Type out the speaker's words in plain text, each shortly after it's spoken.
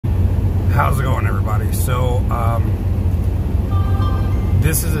How's it going, everybody? So,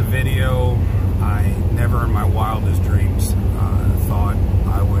 this is a video I never in my wildest dreams thought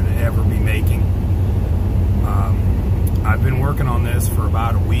I would ever be making. I've been working on this for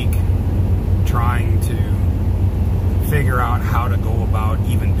about a week, trying to figure out how to go about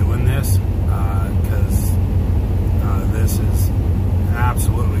even doing this, because this is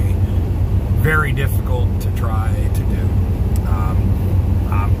absolutely very difficult to try to do.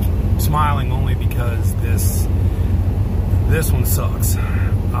 I'm smiling only because this one sucks.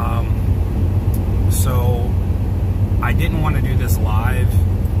 So I didn't want to do this live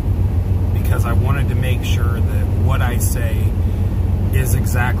because I wanted to make sure that what I say is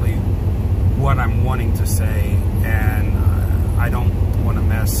exactly what I'm wanting to say, and I don't want to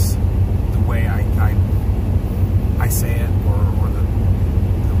mess the way I say it or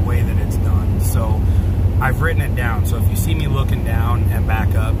the way that it's done. So I've written it down. So if you see me looking down and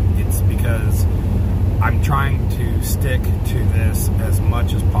back up, it's because I'm trying to stick to this as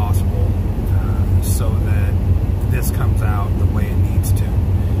much as possible so that this comes out the way it needs to,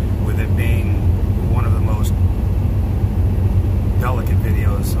 with it being one of the most delicate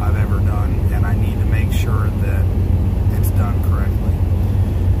videos I've ever done, and I need to make sure that it's done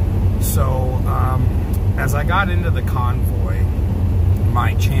correctly. So as I got into the convoy,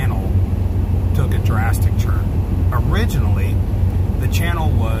 my channel took a drastic turn. Originally, the channel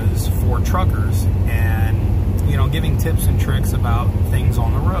was for truckers and, you know, giving tips and tricks about things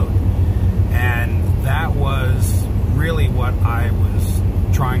on the road. And that was really what I was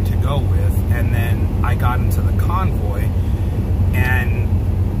trying to go with. And then I got into the convoy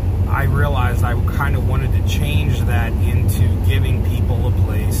and I realized I kind of wanted to change that into giving people a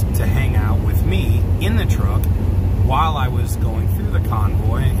place to hang out with me in the truck while I was going through the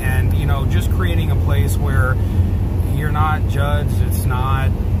convoy, and, you know, just creating a place where you're not judged. It's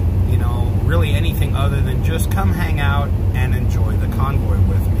not, you know, really anything other than just come hang out and enjoy the convoy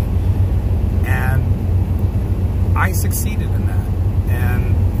with me. And I succeeded in that,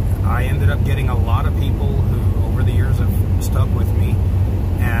 and I ended up getting a lot of people who over the years have stuck with me,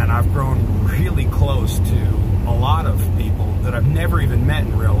 and I've grown really close to a lot of people that I've never even met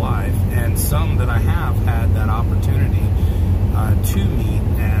in real life, and some that I have had that opportunity to meet,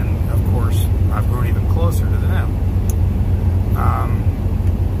 and of course I've grown even closer to them.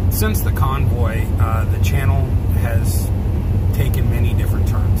 Since the convoy, the channel has taken many different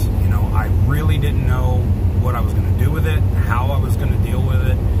turns. You know, I really didn't know what I was going to do with it, how I was going to deal with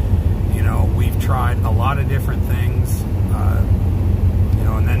it. You know, we've tried a lot of different things, you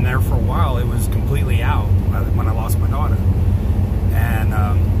know, and then there for a while it was completely out when I lost my daughter. And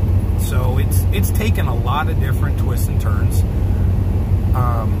so it's taken a lot of different twists and turns.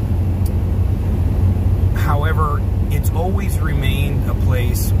 However, it's always remained a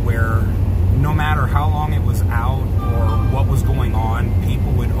place where no matter how long it was out or what was going on,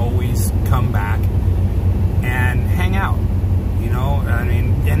 people would always come back and hang out. You know, I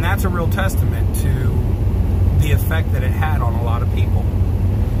mean, and that's a real testament to the effect that it had on a lot of people.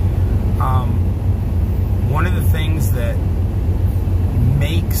 One of the things that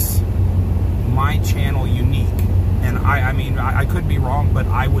makes my channel unique, and I mean, I could be wrong, but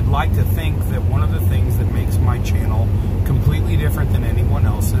I would like to think that one of the things that makes my channel completely different than anyone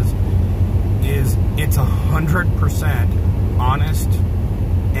else's is it's 100% honest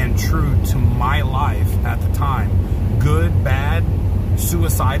and true to my life at the time. Good, bad,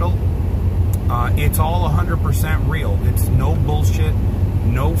 suicidal. It's all 100% real. It's no bullshit,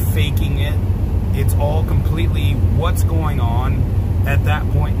 no faking it. It's all completely what's going on at that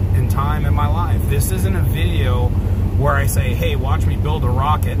point in time in my life. This isn't a video where I say, hey, watch me build a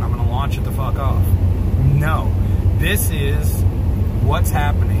rocket and I'm going to launch it the fuck off. No. This is what's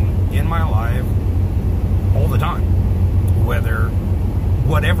happening in my life all the time,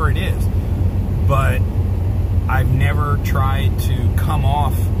 whatever it is. But I've never tried to come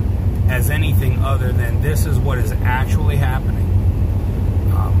off as anything other than this is what is actually happening.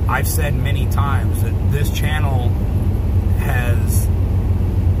 I've said many times that this channel has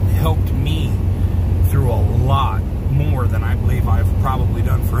helped me through a lot more than I believe I've probably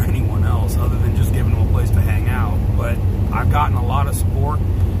done for anyone else, other than just giving them a place to hang out. But I've gotten a lot of support,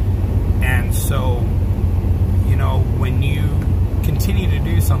 and so, you know, when you continue to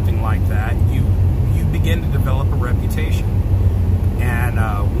do something like that, you begin to develop a reputation. And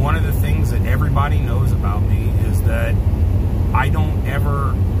one of the things that everybody knows about me is that I don't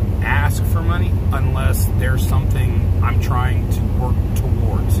ever ask for money unless there's something I'm trying to work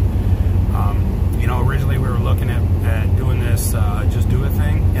towards. You know, originally we were looking at doing this Just Do It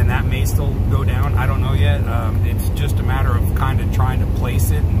thing, and that may still go down. I don't know yet. It's just a matter of kind of trying to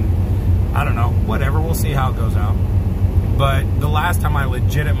place it and I don't know, whatever, we'll see how it goes out. But the last time I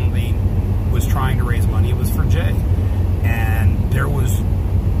legitimately was trying to raise money, it was for Jay. And there was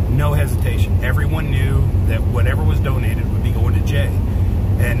no hesitation. Everyone knew that whatever was donated would be going to Jay.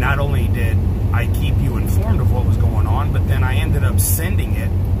 And not only did I keep you informed of what was going on, but then I ended up sending it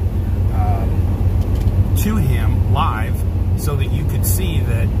to him live so that you could see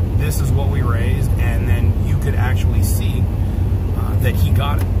that this is what we raised, and then you could actually see that he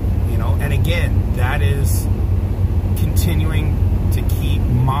got it, you know. And again, that is continuing to keep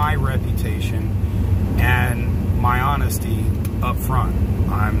my reputation and my honesty up front.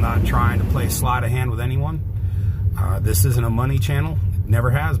 I'm not trying to play sleight of hand with anyone. This isn't a money channel. It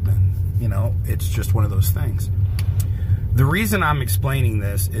never has been. You know, it's just one of those things. The reason I'm explaining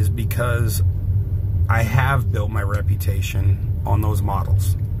this is because I have built my reputation on those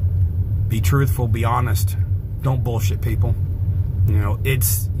models. Be truthful, be honest. Don't bullshit people. You know,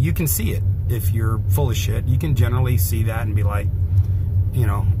 you can see it. If you're full of shit, you can generally see that and be like, you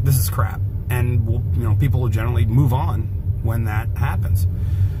know, this is crap. And, you know, people will generally move on when that happens.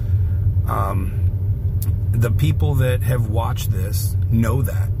 The people that have watched this know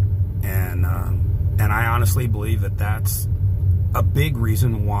that. And I honestly believe that that's a big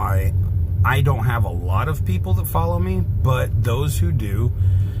reason why I don't have a lot of people that follow me, but those who do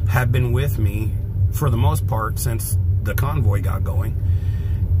have been with me for the most part since the convoy got going.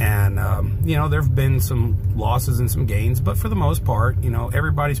 And, you know, there have been some losses and some gains, but for the most part, you know,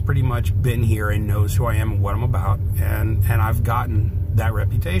 everybody's pretty much been here and knows who I am and what I'm about. And I've gotten that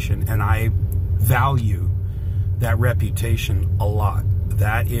reputation, and I value that reputation a lot.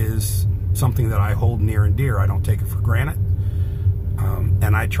 That is something that I hold near and dear. I don't take it for granted.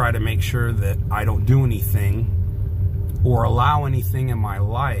 And I try to make sure that I don't do anything or allow anything in my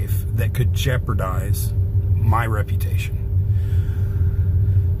life that could jeopardize my reputation.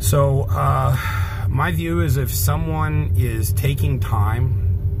 So my view is, if someone is taking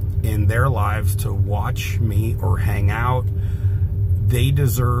time in their lives to watch me or hang out, they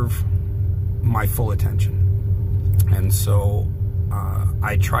deserve my full attention. And so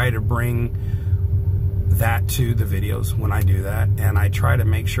I try to bring that to the videos when I do that, and I try to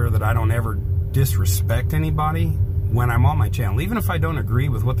make sure that I don't ever disrespect anybody when I'm on my channel. Even if I don't agree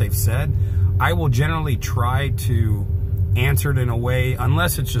with what they've said, I will generally try to answer it in a way,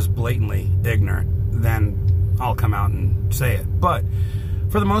 unless it's just blatantly ignorant, then I'll come out and say it. But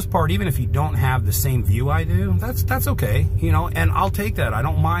for the most part, even if you don't have the same view I do, that's okay, you know, and I'll take that. I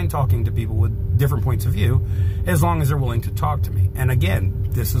don't mind talking to people with different points of view, as long as they're willing to talk to me. And again,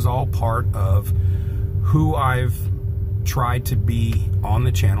 this is all part of who I've tried to be on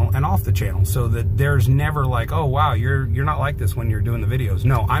the channel and off the channel, so that there's never like, oh wow, you're not like this when you're doing the videos.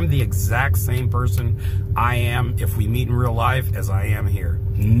 No, I'm the exact same person I am if we meet in real life as I am here.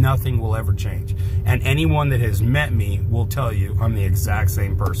 Nothing will ever change. And anyone that has met me will tell you I'm the exact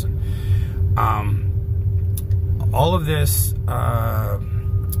same person. All of this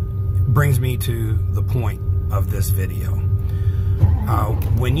brings me to the point of this video.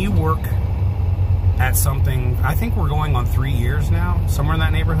 When you work at something, I think we're going on 3 years now, somewhere in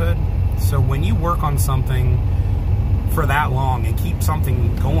that neighborhood. So when you work on something for that long and keep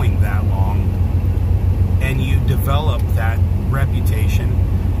something going that long, and you develop that reputation,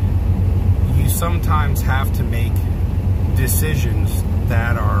 you sometimes have to make decisions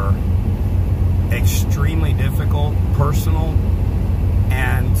that are extremely difficult, personal,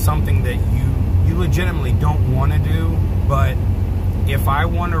 and something that you legitimately don't want to do. But if I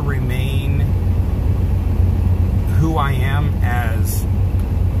want to remain who I am as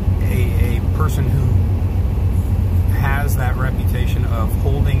a person who has that reputation of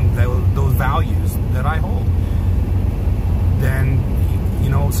holding those values that I hold, then,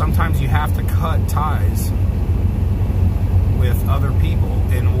 you know, sometimes you have to cut ties with other people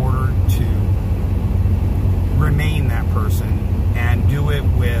in order to remain that person and do it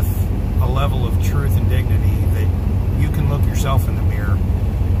with a level of truth and dignity that you can look yourself in the mirror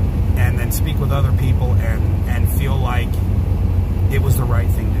and then speak with other people and feel like it was the right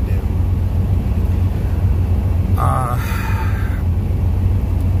thing to do.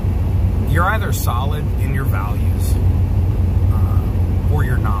 You're either solid in your values or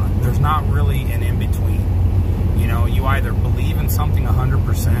you're not. There's not really an in-between. You know, you either believe in something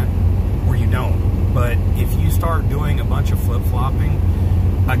 100% or you don't. But if you start doing a bunch of flip-flopping,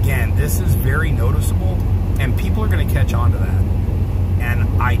 again, this is very noticeable, and people are going to catch on to that.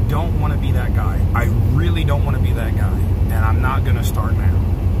 And I don't want to be that guy. I really don't want to be that guy. And I'm not going to start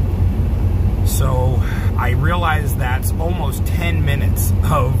now. So I realize that's almost 10 minutes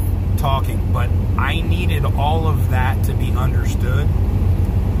of talking, but I needed all of that to be understood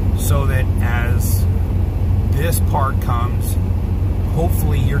so that as this part comes,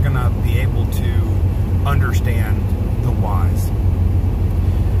 hopefully you're going to be able to understand the whys.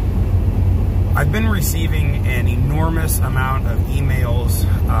 I've been receiving an enormous amount of emails,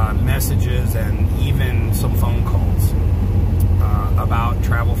 messages, and even some phone calls about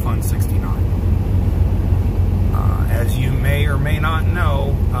Travel Fund 69. As you may or may not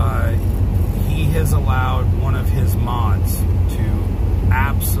know, he has allowed one of his mods to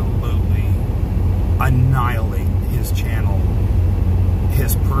absolutely annihilate his channel,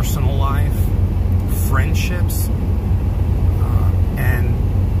 his personal life, friendships, and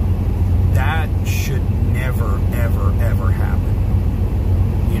that should never, ever, ever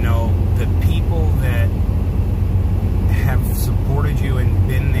happen. You know, the people that have supported you and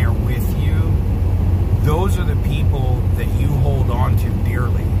been there with you, those are the people that you hold on to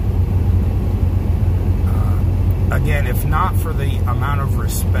dearly. Again, if not for the amount of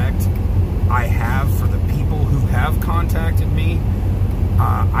respect I have for the people who have contacted me,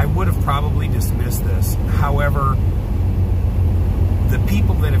 I would have probably dismissed this. However, the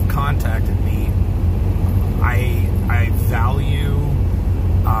people that have contacted me, I value.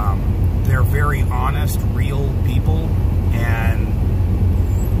 They're very honest, real people, and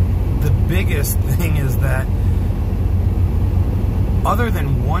the biggest thing is that other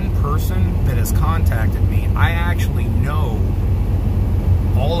than one person that has contacted me, I actually know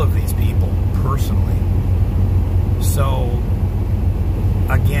all of these people personally. So,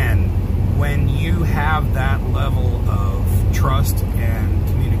 again, when you have that level of trust and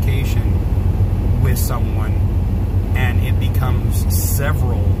communication with someone, and it becomes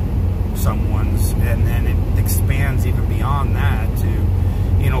several someone's, and then it expands even beyond that to,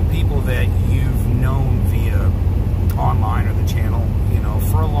 you know, people that you've known via online or the channel, you know,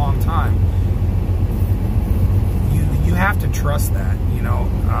 for a long time. You have to trust that, you know.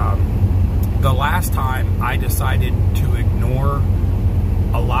 The last time I decided to ignore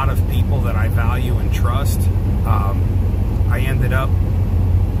a lot of people that I value and trust, I ended up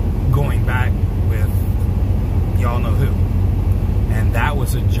going back with y'all know who. And that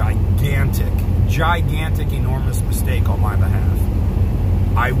was a gigantic, enormous mistake on my behalf.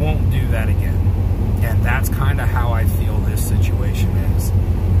 I won't do that again. And that's kind of how I feel this situation is.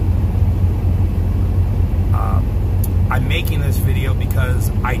 I'm making this video because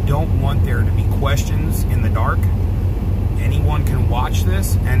I don't want there to be questions in the dark. Anyone can watch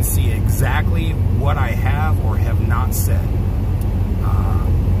this and see exactly what I have or have not said.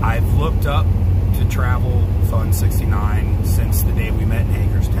 I've looked up to Travel Fund 69 since the day we met in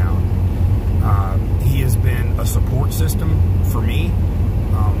Hagerstown. He has been a support system for me,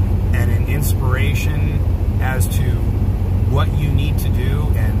 and an inspiration as to what you need to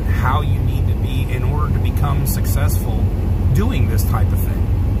do and how you need to be in order to become successful doing this type of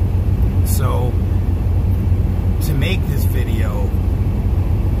thing. So, to make this video,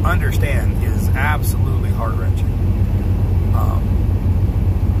 understand, is absolutely heart-wrenching.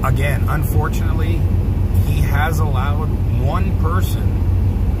 Again, unfortunately, he has allowed one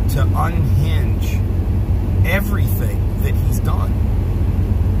person to unhinge everything that he's done.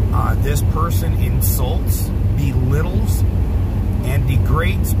 This person insults, belittles, and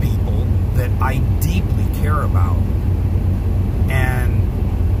degrades people that I deeply care about. And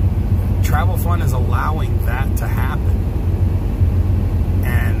Travel Fund is allowing that to happen.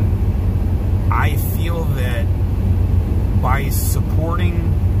 And I feel that by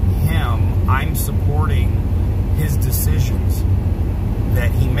supporting him, I'm supporting his decisions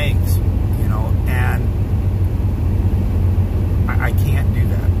that he makes, you know, and I can't do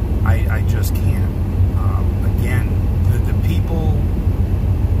that. I just can't. Again, the people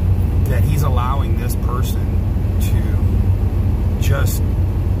that he's allowing this person to just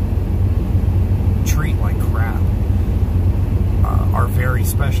treat like crap are very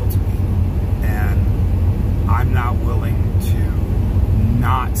special to me, and I'm not willing to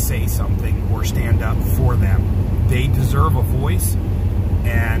not say something or stand up for them. They deserve a voice,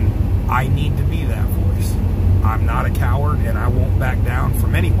 and I need to be that voice. I'm not a coward, and I won't back down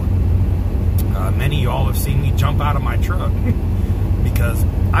from anyone. Many of y'all have seen me jump out of my truck because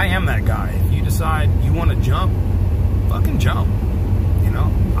I am that guy. If you decide you want to jump, fucking jump. You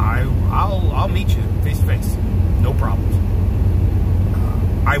know, I'll meet you face to face, no problems.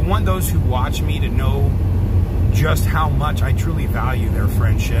 I want those who watch me to know just how much I truly value their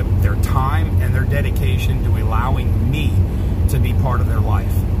friendship, their time, and their dedication to allowing me to be part of their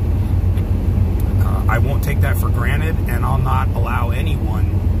life. I won't take that for granted, and I'll not allow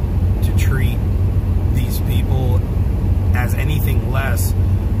anyone to treat these people as anything less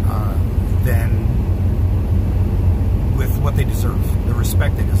than with what they deserve, the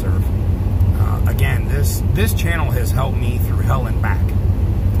respect they deserve. deserve. Again, this channel has helped me through hell and back.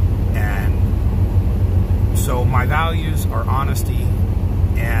 And so my values are honesty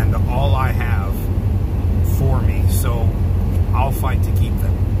and all I have for me. So I'll fight to keep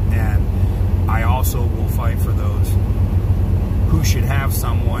them. And I also will fight for those who should have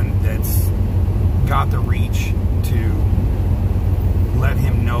someone that's got the reach to let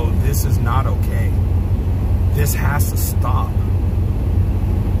him know this is not okay. This has to stop.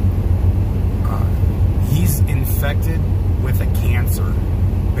 He's infected with a cancer,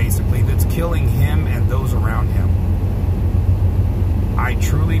 basically, that's killing him and those around him. I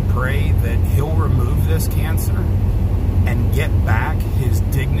truly pray that he'll remove this cancer and get back his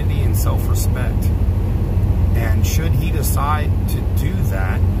dignity and self-respect. And should he decide to do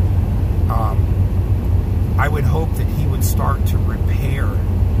that, I would hope that he would start to repair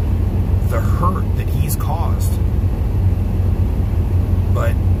the hurt that he's caused.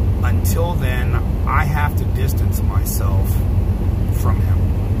 But until then, I have to distance myself from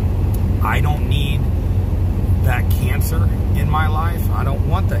him. I don't need that cancer in my life. I don't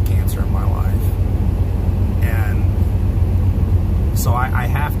want that cancer in my life. And so I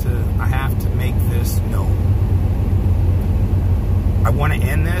have to make this known. I want to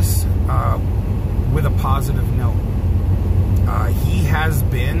end this with a positive note. He has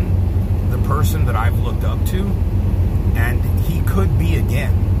been the person that I've looked up to, and he could be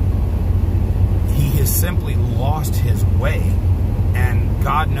again. He has simply lost his way, and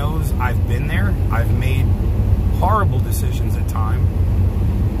God knows I've been there. I've made horrible decisions at times,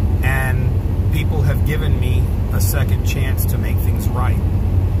 and people have given me a second chance to make things right.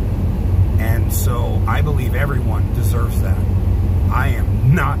 And so I believe everyone deserves that. I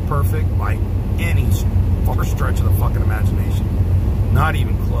am not perfect by any far stretch of the fucking imagination. Not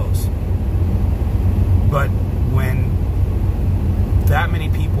even close. But when that many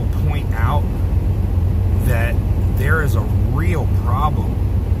people point out that there is a real problem,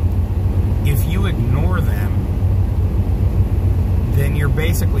 if you ignore them, then you're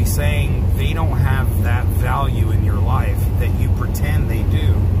basically saying they don't have that value in your life that you pretend they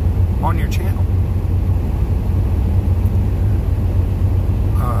do on your channel.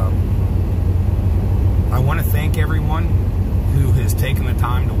 I want to thank everyone who has taken the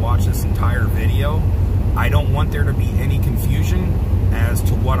time to watch this entire video. I don't want there to be any confusion as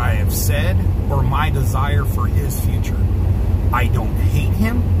to what I have said or my desire for his future. I don't hate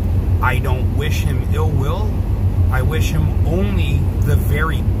him. I don't wish him ill will. I wish him only the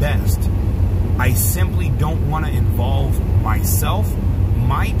very best. I simply don't want to involve myself,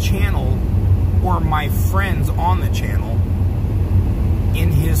 my channel, or my friends on the channel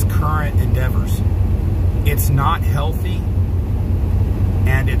in his current endeavors. It's not healthy,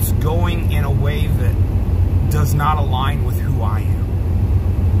 and it's going in a way that does not align with who I am.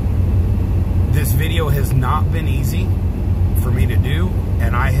 This video has not been easy for me to do,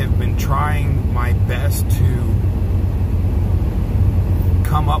 and I have been trying my best to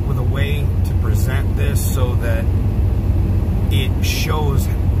come up with a way to present this so that it shows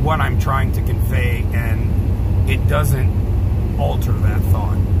what I'm trying to convey and it doesn't alter that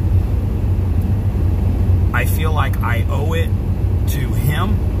thought. I feel like I owe it to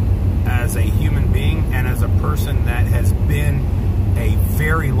him as a human being and as a person that has been a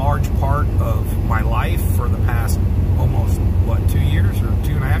very large part of my life for the past almost, what, 2 years or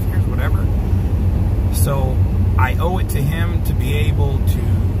 2.5 years, whatever. So I owe it to him to be able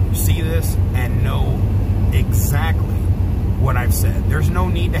to see this and know exactly what I've said. There's no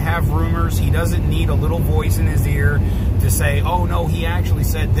need to have rumors. He doesn't need a little voice in his ear to say, oh no, he actually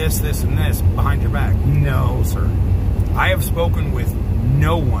said this, this, and this behind your back. No, sir. I have spoken with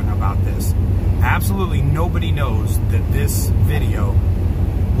no one about this. Absolutely nobody knows that this video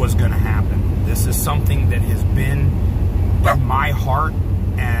was going to happen. This is something that has been in my heart,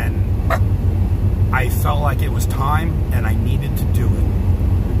 and I felt like it was time and I needed to do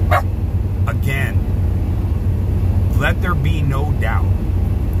it. Again, let there be no doubt.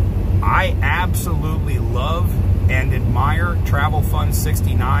 I absolutely love and admire Travel Fun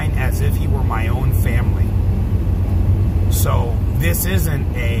 69 as if he were my own family. So this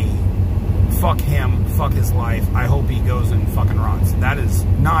isn't a fuck him, fuck his life, I hope he goes and fucking rots. That is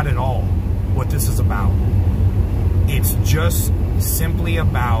not at all what this is about. It's just simply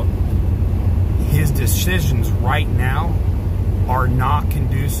about his decisions right now are not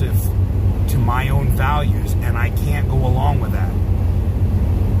conducive to my own values, and I can't go along with that.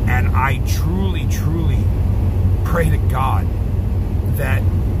 And I truly, truly pray to God that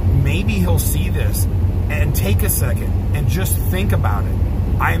maybe he'll see this and take a second and just think about it.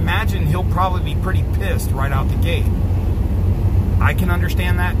 I imagine he'll probably be pretty pissed right out the gate. I can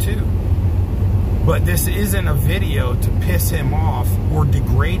understand that too. But this isn't a video to piss him off or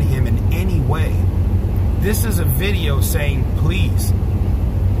degrade him in any way. This is a video saying, please,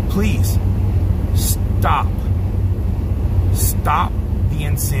 please, stop. Stop the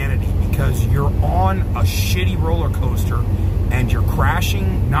insanity, because you're on a shitty roller coaster and you're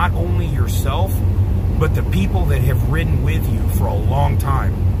crashing not only yourself, but the people that have ridden with you for a long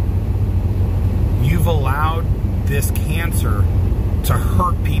time. You've allowed this cancer to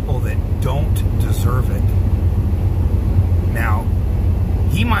hurt people that don't deserve it. Now,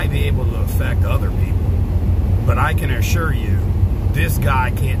 he might be able to affect other people, but I can assure you, this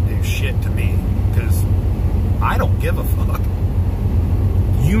guy can't do shit to me, because I don't give a fuck.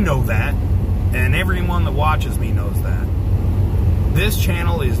 You know that, and everyone that watches me knows that. This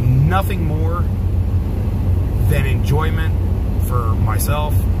channel is nothing more than enjoyment for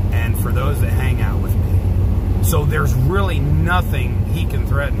myself and for those that hang out with me. So there's really nothing he can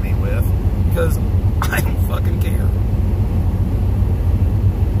threaten me with, because I don't fucking care.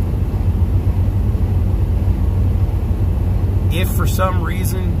 If for some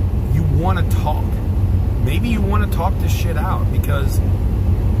reason you want to talk, maybe you want to talk this shit out because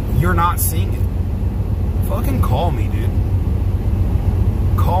you're not seeing it, fucking call me, dude.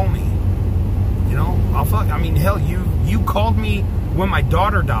 Call me. You know, I mean, hell, you called me when my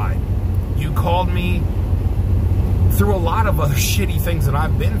daughter died. You called me through a lot of other shitty things that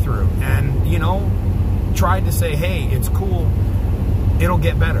I've been through, and, you know, tried to say, hey, it's cool, it'll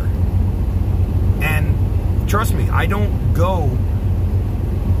get better. And trust me, I don't go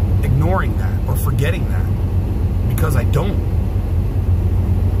ignoring that or forgetting that, because I don't.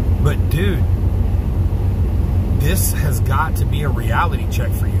 But dude, this has got to be a reality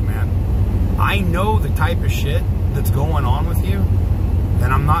check for you, man. I know the type of shit that's going on with you,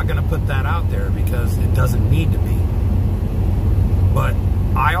 and I'm not going to put that out there because it doesn't need to be. But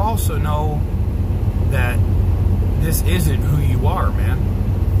I also know that this isn't who you are, man.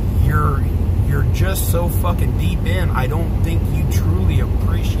 You're just so fucking deep in, I don't think you truly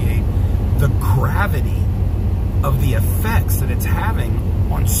appreciate the gravity of the effects that it's having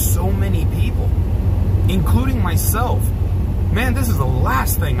on so many people, including myself. Man, this is the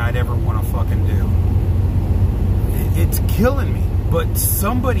last thing I'd ever want to fucking do. It's killing me. But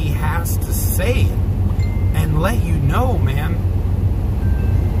somebody has to say it and let you know, man,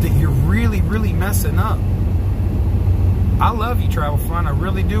 that you're really, really messing up. I love you, Travel Fun. I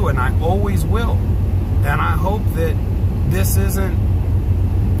really do, and I always will. And I hope that this isn't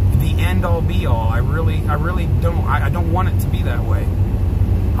the end-all, be-all. I really don't. I don't want it to be that way.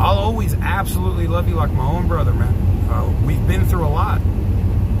 I'll always absolutely love you like my own brother, man. We've been through a lot.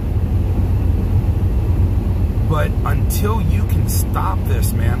 But until you can stop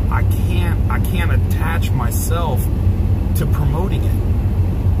this, man, I can't attach myself to promoting it.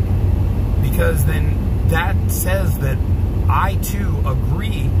 Because then that says that I too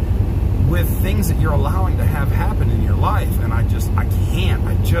agree with things that you're allowing to have happen in your life. And I just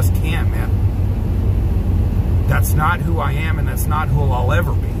can't, man. That's not who I am, and that's not who I'll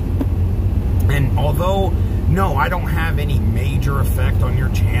ever be. And although, no, I don't have any major effect on your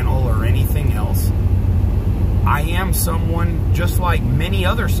channel or anything else, I am someone, just like many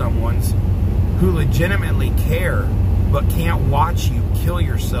other someones, who legitimately care, but can't watch you kill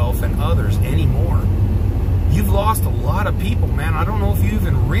yourself and others anymore. You've lost a lot of people, man. I don't know if you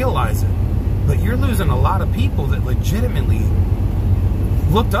even realize it, but you're losing a lot of people that legitimately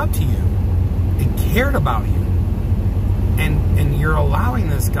looked up to you and cared about you. And you're allowing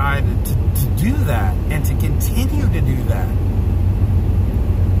this guy to do that and to continue to do that.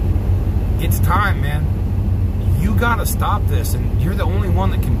 It's time, man. You gotta stop this, and you're the only one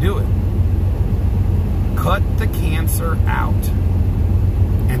that can do it. Cut the cancer out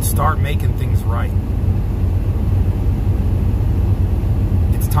and start making things right.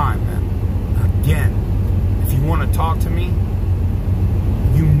 It's time, man. Again, if you want to talk to me,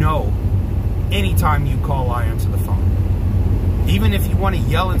 you know, anytime you call, I answer the phone. Even if you want to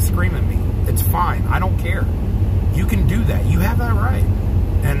yell and scream at me, it's fine. I don't care. You can do that. You have that right.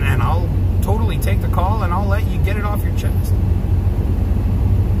 And I'll totally take the call, and I'll let you get it off your chest.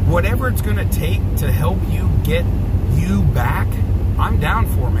 Whatever it's going to take to help you get you back, I'm down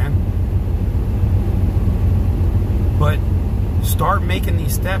for, man. But start making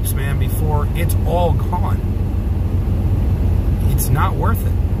these steps, man, before it's all gone. It's not worth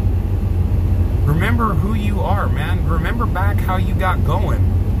it. Remember who you are, man. Remember back how you got going.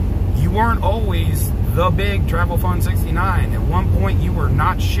 You weren't always the big Travel Fun 69. At one point, you were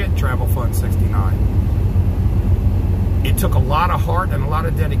not shit Travel Fun 69. It took a lot of heart and a lot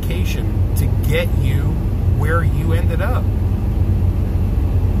of dedication to get you where you ended up.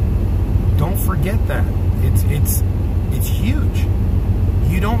 forget that. It's huge.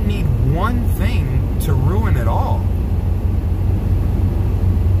 You don't need one thing to ruin it all.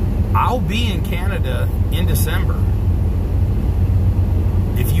 I'll be in Canada in December.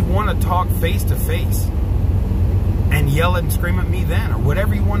 If you want to talk face to face and yell and scream at me then, or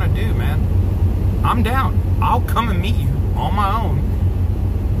whatever you want to do, man, I'm down. I'll come and meet you on my own.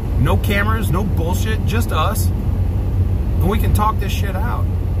 No cameras, no bullshit, just us. And we can talk this shit out.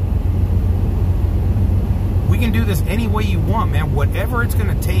 We can do this any way you want, man. Whatever it's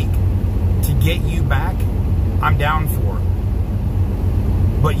going to take to get you back, I'm down for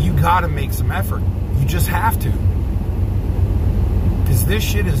it. But you got to make some effort. You just have to. Because this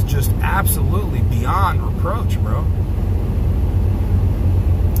shit is just absolutely beyond reproach, bro.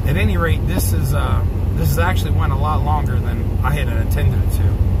 At any rate, this is actually went a lot longer than I had intended it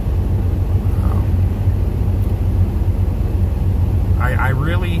to. I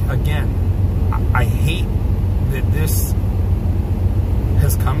really, again, I hate that this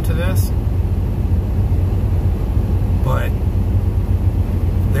has come to this, but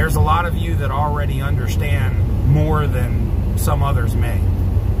there's a lot of you that already understand more than some others may,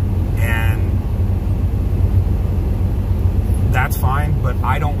 and that's fine, but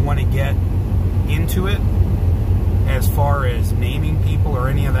I don't want to get into it as far as naming people or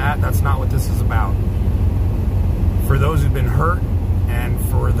any of that. That's not what this is about. For those who've been hurt, and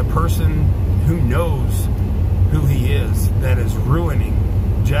for the person who knows who he is that is ruining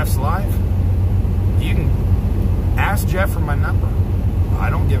Jeff's life, you can ask Jeff for my number. I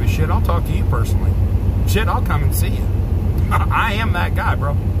don't give a shit. I'll talk to you personally. Shit, I'll come and see you. I am that guy,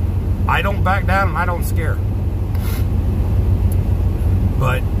 bro. I don't back down and I don't scare.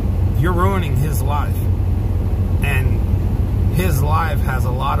 But you're ruining his life. And his life has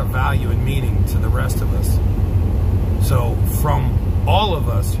a lot of value and meaning to the rest of us. So from all of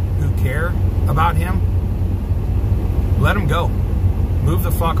us who care about him, let him go. Move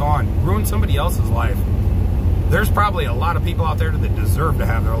the fuck on. Ruin somebody else's life. There's probably a lot of people out there that deserve to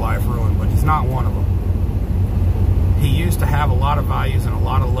have their life ruined, but he's not one of them. He used to have a lot of values and a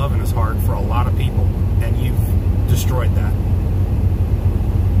lot of love in his heart for a lot of people, and you've destroyed that.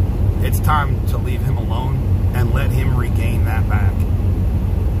 It's time to leave him alone and let him regain that back.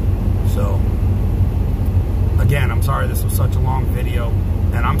 So, again, I'm sorry this was such a long video,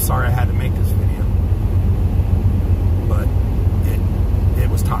 and I'm sorry I had to make this video. But it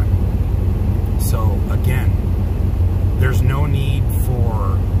was time. So, again, there's no need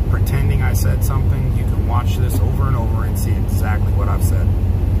for pretending I said something. You can watch this over and over and see exactly what I've said.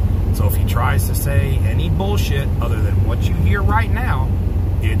 So if he tries to say any bullshit other than what you hear right now,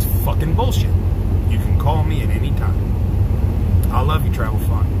 it's fucking bullshit. You can call me at any time. I love you, Travel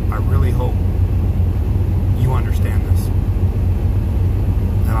Fun. I really hope you understand this.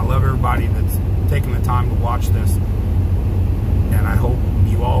 And I love everybody that's taking the time to watch this.